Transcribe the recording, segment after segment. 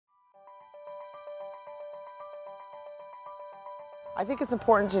I think it's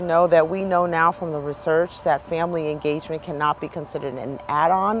important to know that we know now from the research that family engagement cannot be considered an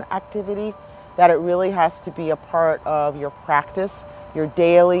add-on activity, that it really has to be a part of your practice, your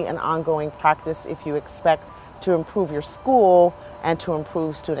daily and ongoing practice if you expect to improve your school and to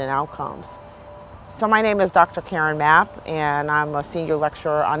improve student outcomes. So my name is Dr. Karen Mapp, and I'm a senior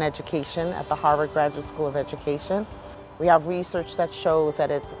lecturer on education at the Harvard Graduate School of Education. We have research that shows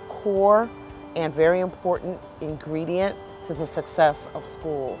that it's a core and very important ingredient to the success of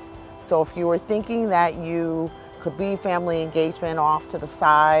schools. So if you were thinking that you could leave family engagement off to the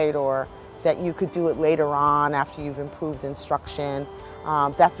side, or that you could do it later on after you've improved instruction,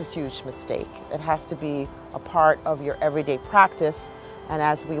 that's a huge mistake. It has to be a part of your everyday practice. And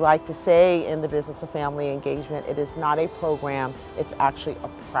as we like to say in the business of family engagement, it is not a program, it's actually a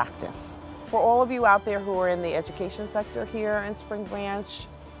practice. For all of you out there who are in the education sector here in Spring Branch,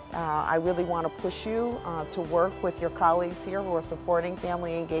 I really want to push you to work with your colleagues here who are supporting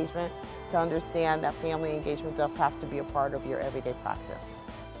family engagement to understand that family engagement does have to be a part of your everyday practice.